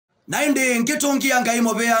Naindi ngitungi ngai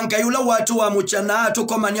mobea ngai ula watu wa muchana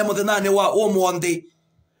tukomania muthenane wa omondi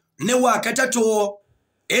ni wakatatu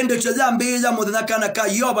ende chazambiza muthena kana ka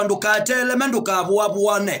yoba ndukatele menduka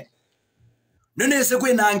buwane nene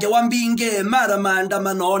sekwe nange wambinge mara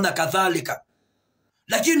maandamano na kadhalika.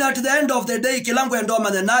 Lakini at the end of the day kilango endo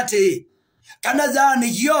manenati kana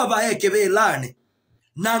zani yoba ekebelane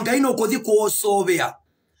na ngaino kodhi kuosobea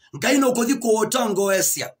ngaino kodhi kuotongo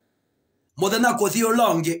esia muthena kodhi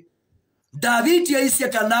olonge David yaisya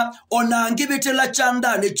kana onangibitela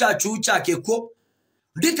chanda ne chachu chake ko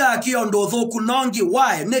ndika akiondo thoku nongi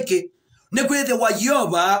wae neke nekwethe wa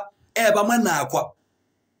yoba eba mwanakwa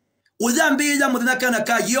uzambija muthina kana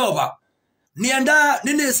ka yoba nienda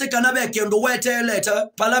ninesekana bekendo weteleta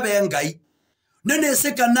palabe ngai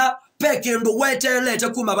ninesekana pekendo weteleta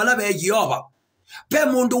kuma balabe yoba pe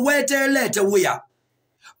mundu weteleta wiya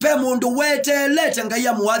pe mundu weteleta ngai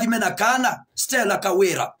ya muadhime na kana Stella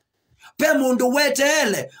Kawira pe mundu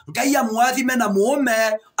wetele ngai ya muadhime na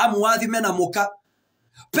muome amuadhime na muka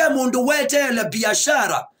pe mundu wetele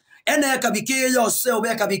biashara ene kabikiya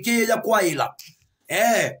osewe kabikiya kwaila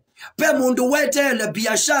pe mundu wetele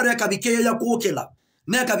biashara kabikiya kukila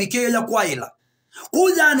ne kabikiya kwaila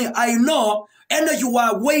kuzani I know and you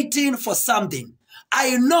are waiting for something.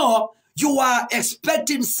 I know you are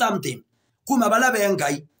expecting something. Kuma balabe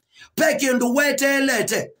ngai peke ndu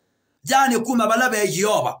wetelete jani kuma balabe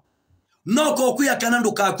yoba noko kuya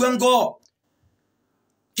kananduka kwengo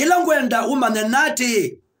kilangwenda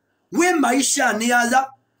umanenati we maisha niyaza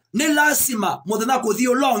ni lasima muthena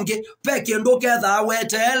kuthio longe peke ndo ketha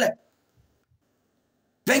wetele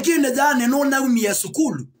pengine jani nuna umie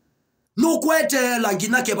sukulu nukwetela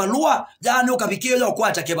ngina kebalua jani ukabikiyo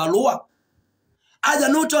kwata kebalua aja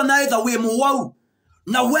nuto naitha we muwau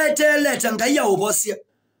na wetelete ngaiya ubosia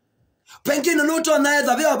pengine nuto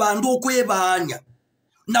naitha bya bandu kwibanya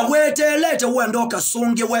na wetelete wendo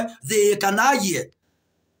kasungiwe thikanaye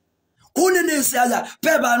kunenesiaza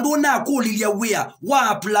pe bandu na kulilia wea wa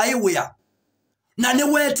apply wea na ni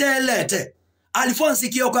wetelete Alphonse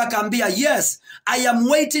Kioko akambia yes I am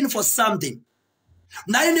waiting for something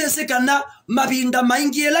na inesikana mabinda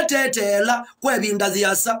maingiela tetela kwebinda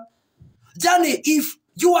ziasa jani if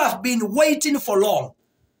you have been waiting for long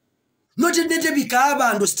notindete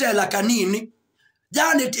bikabandu Stella kanini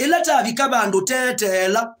jani ilata bikabandu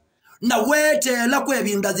tetela na wetela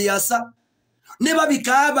kwebinda ziasa neba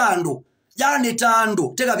bikabandu jani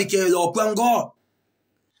tandu teka bikeyo kwango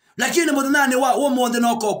lakini mudhunani wa umonde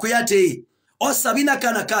noko kuyate osabina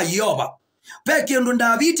kana ka yoba peke ndo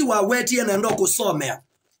David wa weti ya ndo kusomea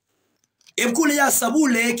ebukule ya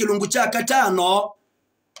sabule kilungu cha 5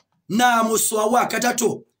 na muswa wa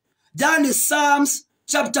 3 jani Psalms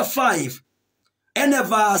chapter 5 ene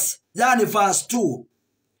verse jani verse 2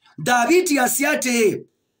 David yasiate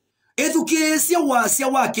edukesya wasya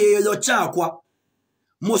wake yo chakwa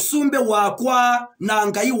musumbe wakwa na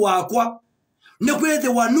ngai wakwa nekwethe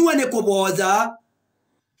wanua nekoboza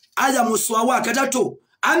aya muswa wa 3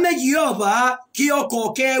 ame yoba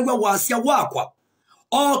kioko kewe wasya wakwa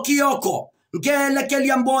o kioko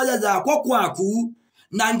ngelekelia mboya za kwaku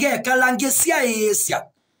na ngekalangesia esya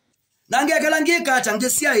na ngekalangika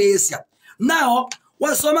changesia esya nao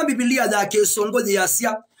wasoma Biblia za kesongozi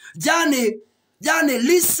yasya jani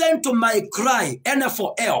listen to my cry and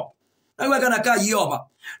for help na kana ka yoba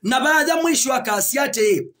na baada mwisho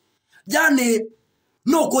akasiate jani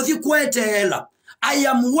no kodhi kwetela I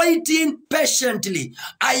am waiting patiently.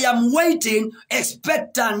 I am waiting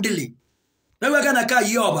expectantly.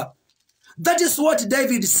 That is what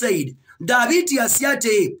David said. David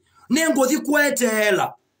yasiate nengothi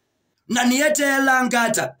kwetela na nietela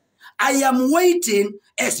ngata. I am waiting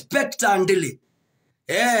expectantly.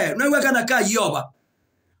 Nawekana ka yoba.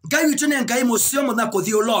 Ngai tune ngai mosiomo na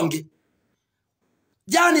kodhi olonge.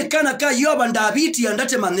 Jani kana ka yoba David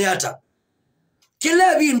yandate maniata.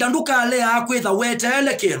 Kilevi ndanduka ale akwetha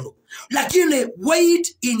wetele kendo lakini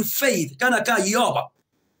wait in faith kana ka yoba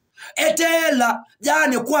etela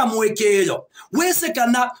jani kwa mwekeyo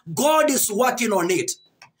wesekana God is working on it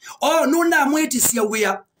nuna mwitisia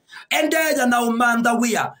wea endeja na umanda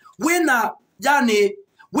wea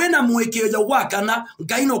wena mwekeyo wakana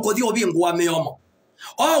ngaino kodhi obingu wa meomo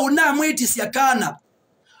una mwitisia kana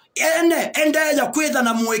endeja kwetha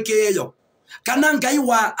na mwekeyo kana ngai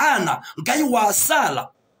wa ana ngai wa sala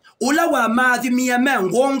ula wa mathi mieme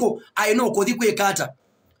ngongo aino kodhi kwekata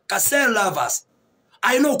kaselavas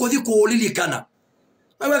aino kodhi kulilikana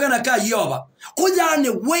awekana ka yoba kujane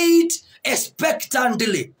wait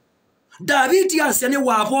expectantly David yansene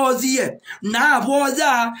wabozie na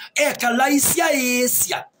aboza ekalaisia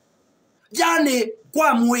esya jane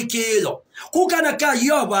kwa mwekelo kukana ka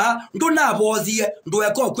yoba nduna bothie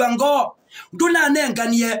ndweko kwango nduna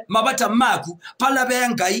nenganie mabata maku pala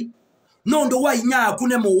bengai nondo wa nyaku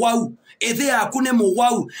ne muwau ethe akune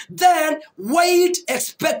muwau then wait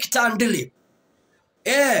expectantly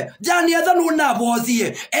jani etha nuna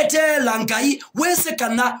bothie ete langai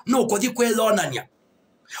wesekana no kothi kwethonania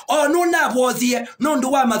o nuna bothie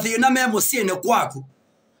nondo wa mathina me musiene kwaku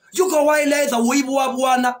yuko waile etha wibu wa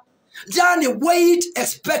bwana jani wait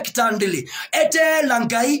expectantly ete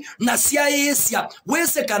langai na siaisia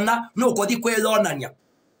wesekana no kothi kwethonania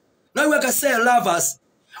no weka say lovers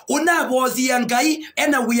unabothie ngai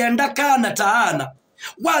ena wienda kana taana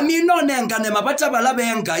wa mino nengane mabata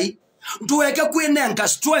balabe ngai nduweke kwinenga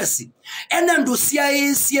stress ena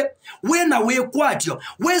ndusiaisie wena wekwatyo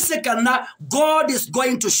wesekana God is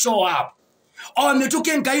going to show up o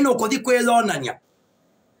mituke ngai no kothi kwethonania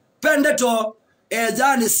pendeto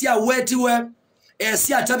jani sia wetiwe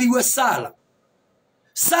sia tabiwe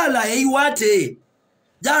sala eiwate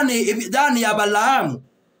jani ya Balaamu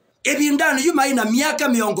ebindani yu maina miaka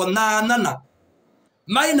miongo nanana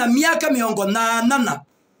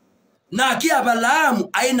na kia Balaamu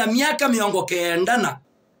aina miaka miongo kendana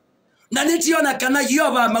na nitiona kana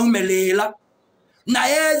yoba maumelela na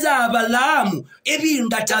eza Balaamu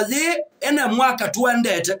ebindataze ene mwaka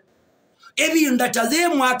tuendete ebindataze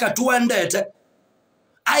mwaka tuendete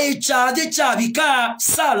aichade chabika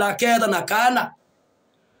sala keda na kana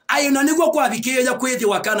aina nigwo kwa bikeya kwethi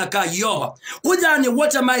wakana ka yoba kujani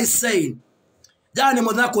what am I saying jani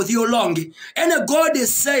modhako theolongi and God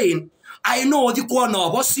is saying I know the kwana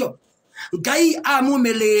obosyo ngai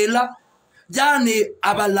amumelela jani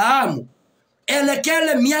Abalaamu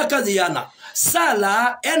elekele miaka ziyana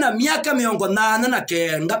sala ena miaka miongo na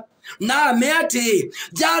kenda na meate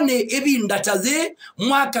jani ebindataze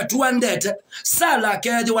mwaka tuandete sala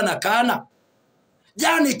kedi wanakana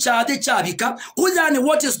jani chade chabika kujani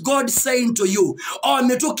what is God saying to you or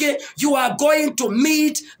metuke you are going to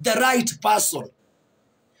meet the right person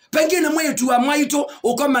pengine mwetu wa mwaito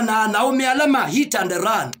ukoma na naume alama hit and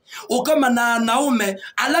run ukoma na naume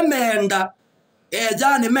alamenda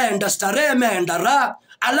jani menda stare menda ra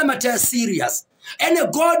alama te serious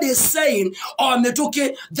and God is saying or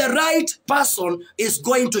metuke the right person is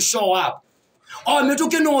going to show up or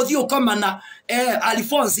metuke no thio kama na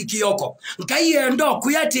Alphonse Kioko nkaiendo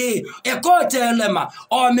kuyati ekote elema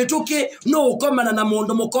o metuke no komana na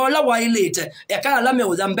mundu mukola wa ilite alame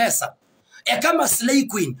uzambesa kama slay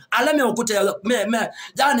queen alame okute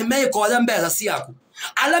jani meiko uzambesa siaku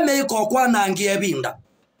alame iko kwa nangi ebinda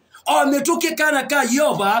o metuke kana ka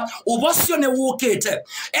yoba ubosyo ne wukete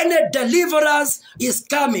and deliverance is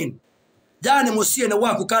coming jani musiene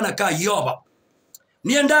waku kana ka yoba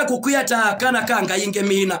nienda kukuyata kana kanga inge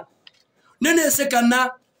mina nene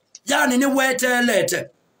sekana jani ni wetelete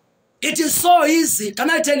it is so easy. Can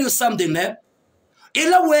I tell you something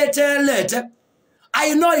ila wetelete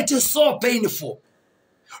I know it is so painful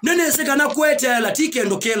nene sekana kwetela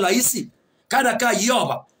tikendo kela isi kana ka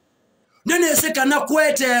yoba nene sekana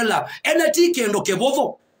kwetela ene tikendo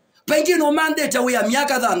kebovo pengine umandete we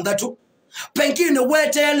miaka thandatu pengine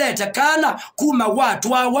wetelete kana kuma watu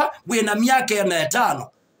hawa we na miaka ya 5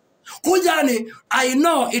 kujani I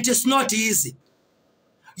know it is not easy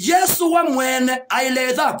Yesu wa mwene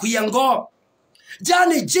ailedha kuyango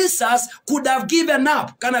jani Jesus could have given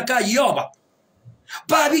up kana ka yoba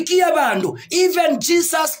babikia bandu even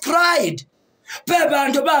Jesus cried pe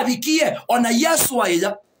bandu babikie ona Yesu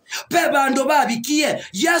waija pe bandu babikie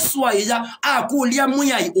Yesu waija akulia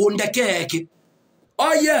muyai undekeke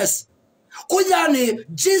oh yes kujani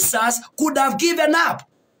Jesus could have given up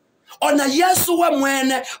ona Yesu wa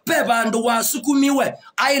mwene pe bandu wasukumiwe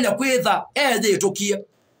aile kwetha tokie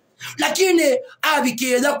lakini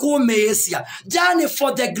abikeza kumesia jani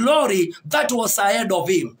for the glory that was ahead of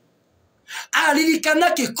him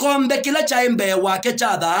alilikana kikombe kila cha embe wake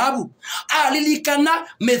cha dhahabu alilikana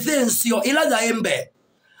methensio ila za embe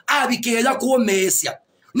abikeza kumesia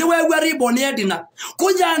ni wewe riboni edina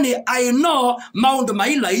kujani I know Mount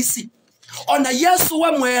Maila isi ona Yesu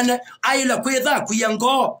wa mwene aile kwetha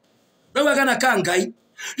kuyango wewe kana kangai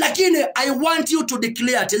lakini I want you to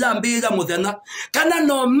declare tezambiga muthena kana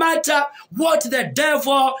no matter what the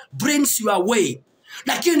devil brings your way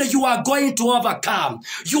lakini you are going to overcome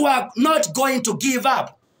you are not going to give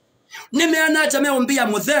up nimeanata meombia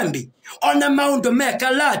muthembi ona maundo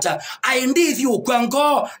mekalata aindithi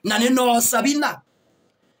ukwango na nino sabina.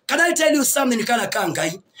 Can I tell you something kana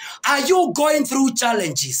kangai are you going through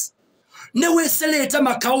challenges newe seleta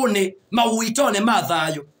makaone mauitone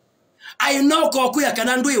mathayo I know kokuya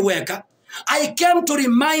kana ndui weka I came to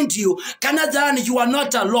remind you, kanadhani you are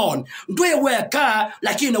not alone. Ndwe weka,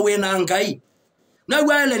 lakini wena ngai. Na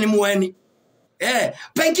wele ni mweni.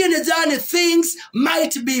 Pengine dhani things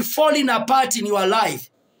might be falling apart in your life.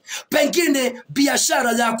 Pengine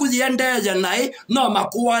biashara za kuziendeza nae no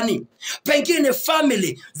makuani. Pengine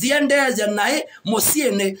family ziendeza nae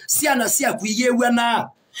mosiene siana siya kuyewe na.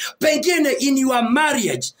 Pengine in your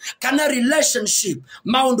marriage kana relationship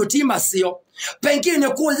maundo tima sio. Pengine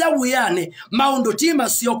kuza wiyane maundo tima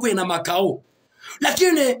sio kwena makao.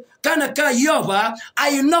 Lakini kana ka Yoba,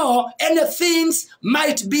 I know any things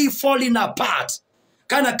might be falling apart.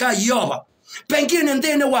 Kana ka Yoba. Pengine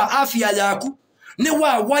ndene wa afya yaku. Ni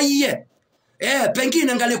wa waiye.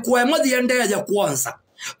 Pengine ngalikuwa mwadi endeza kwanza.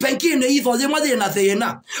 Pengine hivyo zi mwadi na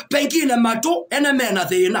thina. Pengine matu ene mena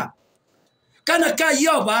thina. Kana ka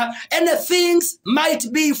Yoba, any things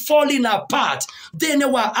might be falling apart. Dene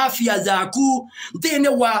wa afya yaku. Dene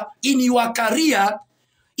wa in your career.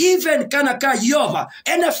 Even kana ka Yoba,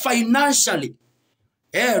 any financially.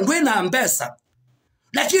 Nwena ambesa.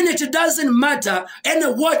 Lakini it doesn't matter any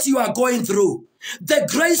what you are going through. The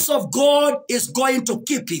grace of God is going to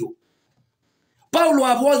keep you. Paulo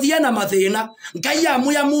avothiana mathina, ngaya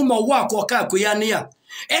muya muma wako kakuyania.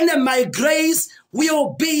 And my grace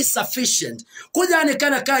will be sufficient. Kudani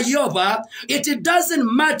kana ka Yoba, it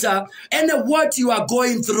doesn't matter any what you are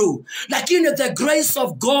going through. Lakini the grace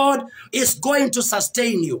of God is going to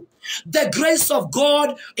sustain you. The grace of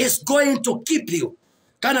God is going to keep you.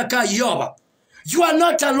 Kana ka Yoba. You are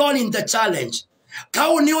not alone in the challenge.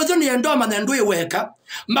 Kau ni uzu ni endoma na ndui weka.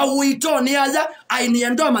 Mawito ni aza ai ni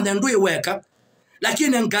endoma na ndui weka.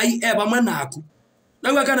 Lakini ngai eba manaku.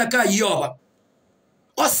 Na weka na ka Yoba.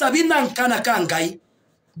 Osabina nkana ka ngai.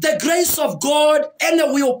 The grace of God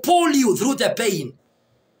and will pull you through the pain.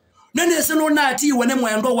 Nene sino nati wene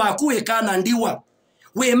mwendo waku wekana ndiwa.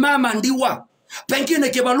 We mama ndiwa. Pengine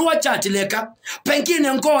kibalua chatileka.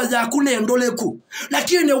 Pengine ngoza kune ndoleku.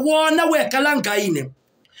 Lakini wana wekalanga ine.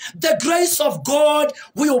 The grace of God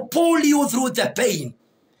will pull you through the pain.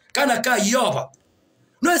 Kana ka Yoba.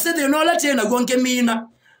 No se de no la tena gonke mina.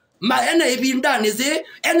 Ma ene ibindani ze.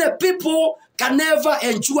 Ene people can never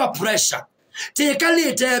endure pressure.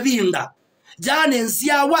 Tekali te binda. Jane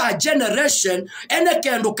nsiawa a generation. Ene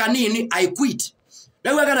kendo kanini I quit.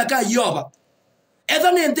 Lewe kana ka Yoba.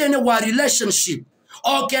 Either nendene wa relationship.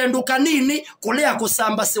 O kendo kanini kulea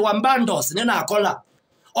kusamba sewa mbandos nena akola.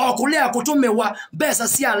 O kulea kutume wa besa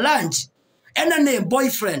siya lunch. Ene ne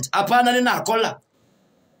boyfriend apana nena akola.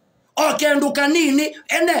 O kendo kanini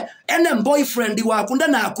ene boyfriend wa kunda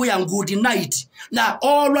na akuya good night. Na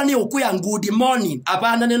olwa ni ukuya good morning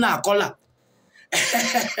apana nena akola.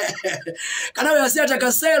 Kana we siya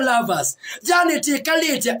taka say lovers. Jani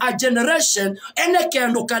tikalite a generation ene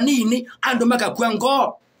kendo kanini ando maka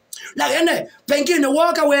kwengo. Like ene pengine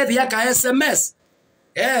walk away via ka SMS.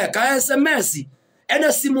 Ka SMS.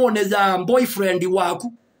 Ene simone za boyfriend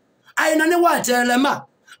waku. Aina ne watelema.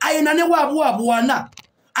 Aina ne wabuana.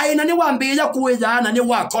 Aina ne wambija kuweza ana ne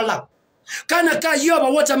wakola. Kana ka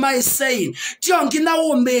Yoba, what am I saying? Tiongina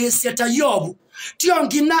umesi ata Yobu.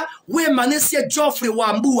 Tiongina we manesia Geoffrey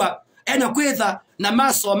Wambua. Ene kweza na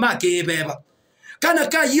maso make ebeba. Kana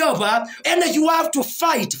ka Yoba, ene you have to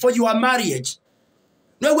fight for your marriage.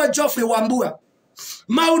 Newe Geoffrey Wambua.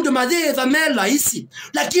 Maundu madheza mela isi.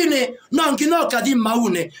 Lakini nonginoka di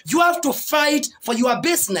maune. You have to fight for your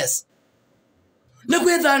business.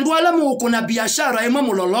 Nekweza ndwala muko na biashara ema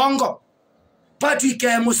mulolongo. Patrick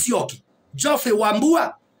Musioki. Geoffrey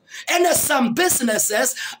Wambua. And some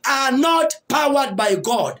businesses are not powered by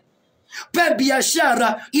God. Pe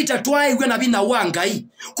biashara itatwae na bina wangai.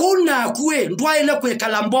 Kuna kue ndwaile kwe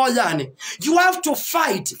kalambozane. You have to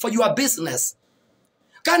fight for your business.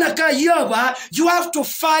 Kana ka Yoba, you have to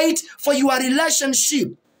fight for your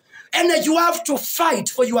relationship. And you have to fight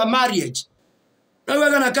for your marriage.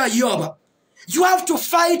 Kana ka Yoba. You have to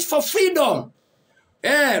fight for freedom.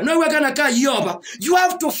 Kana ka Yoba. You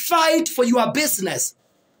have to fight for your business.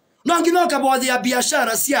 Nonginoka bozi ya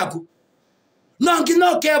biashara siyaku.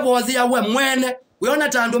 Nonginoke bozi ya we mwene. Weona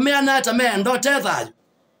tandumea nata mendo tethaju.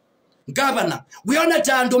 Governor. Weona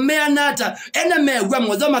tandumea nata. Ene mewe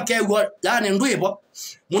mwozoma kewa. Yani nduibo.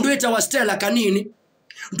 Munduita wa Stella kanini.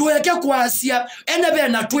 Ndueke kwa asia. Ene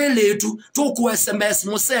bena tueletu. Tuku SMS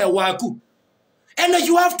musee waku. Ene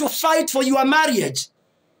you have to fight for your marriage.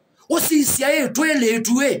 Usisia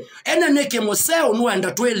tueletu. Ene neke musee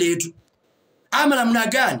unuenda tueletu. Amala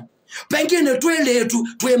mnagani. Pengine tueletu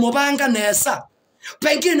tuwe mobanga nesa.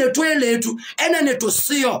 Pengine tueletu ene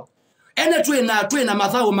netusio. Ene tuwe na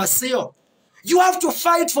mathao masio. You have to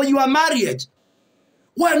fight for your marriage.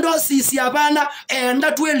 wendo sisi abana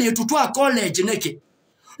enda twele tutwa college neke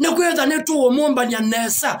nekweza netu omomba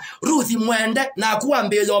nyanesa Ruthi mwende na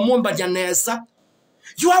kuambeza omomba nyanesa.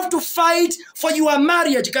 You have to fight for your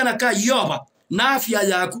marriage kana ka yoba na afya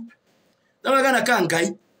yako na kana ka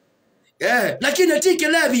ngai lakini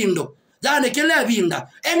tikele bindo dane kele binda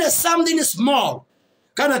and something small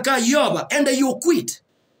kana ka yoba and you quit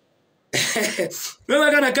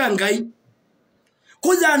wewe kana ka ngai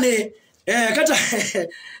kuzane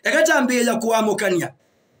kata mbele kuamukania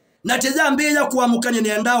na teza mbele kuamukania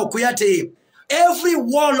niendao kuyate every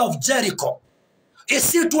wall of Jericho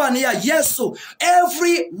isitwani ya Yesu.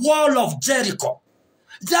 Every wall of Jericho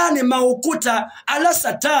jani maukuta ala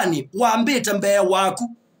satani waambita mbele waku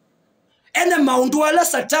ene maundu ala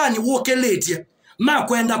satani wokeletie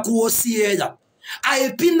makwenda kuosieya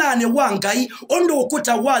aipinane wangai ondo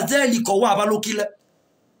ukuta wa Jericho wabalukile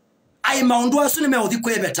ai maundu asuni meothi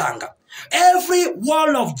kwebetanga. Every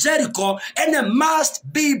wall of Jericho ene must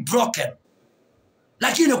be broken.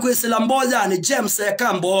 Lakini kwesela mboja ni James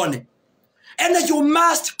ekambone and you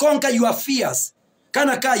must conquer your fears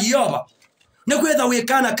kana ka yoba nekwetha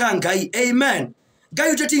wikana ka ngai. Amen.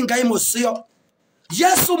 Ngai uteti ngai musio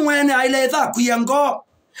Yesu mwene ailetha kuyengo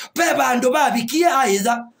peba ando babikie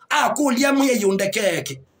aiza akulia mwe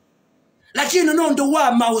yundekeke lakini nondo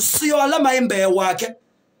wa mausio ala maembe wake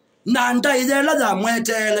na ndaile la za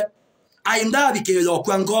mwetele ainda bikelo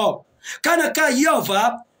kwango kana ka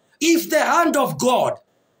yova. If the hand of God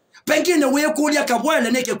pengine wekulia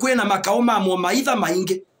Kavwele neke kwena makaoma mo maitha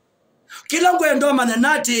maingi kila ngwendo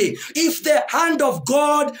manenati. If the hand of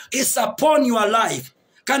God is upon your life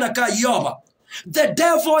kana ka yoba, the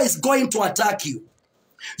devil is going to attack you.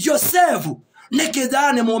 Yourself neke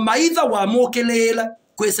dane mo maitha wa mokelela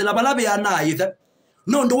kwesela balabe anaitha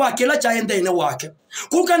nondo wakela chaende ine wake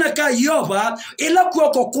kukana ka yoba ila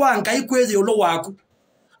kwoko kwanga ikwezi ulo waku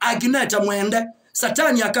agineta mwende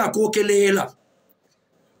satani akakokelela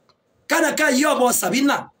kana ka yoba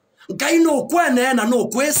sabina ngaino kwene na no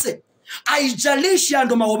kwese aijalishi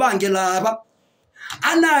ando maobange laba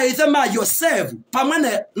anaithe ma yourself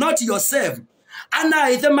pamene not yourself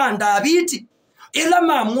anaithe ma Davidi ila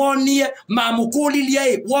mamwonie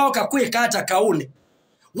mamukulilie woka kwekata kaune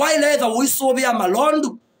wailetha uisobia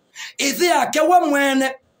malondu ithi akewa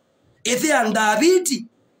mwene ithi Davidi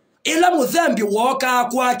ila muthambi woka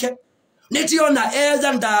kwake nitiona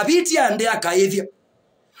eza Davidi ande akaithia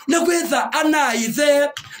nekwetha anaithe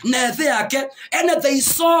nethe yake and they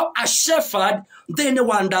saw a shepherd then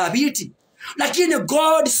one Davidi lakini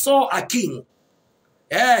God saw a king.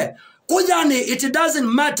 Kujani it doesn't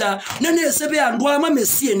matter nene sebe andwa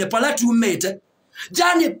mamesie ne palatu umete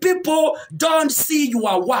jani people don't see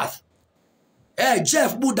your worth.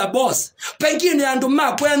 Jeff Buddha boss pengine ando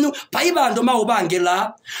makwenu paiba ando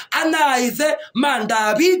maubangela anaithe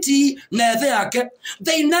Davidi nethe yake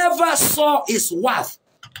they never saw his worth.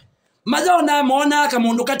 Madona mona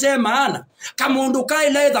kamundu kate maana kamundu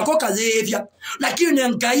kailetha ko kazevya lakini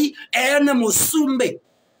ngai ene musumbe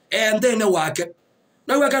endene wake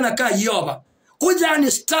na wakana ka yoba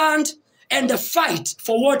kujani stand and fight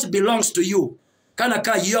for what belongs to you kana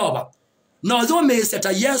ka yoba no zome seta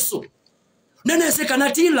Yesu nene se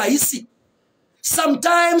kanati laisi.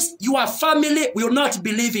 Sometimes your family will not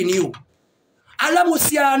believe in you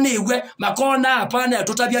alamusiane we makona apana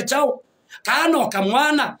tutabia chao kano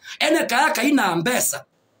kamwana ene kaya ina mbesa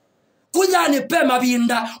kujani pema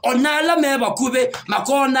binda onala meba kube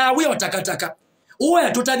makona we otakataka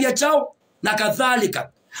uwe tutabia chao na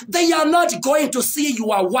kadhalika. They are not going to see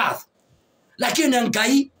your worth lakini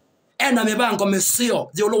ngai ena mebango mesio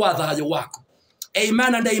ziolo wadhayo wako.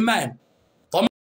 Amen and amen.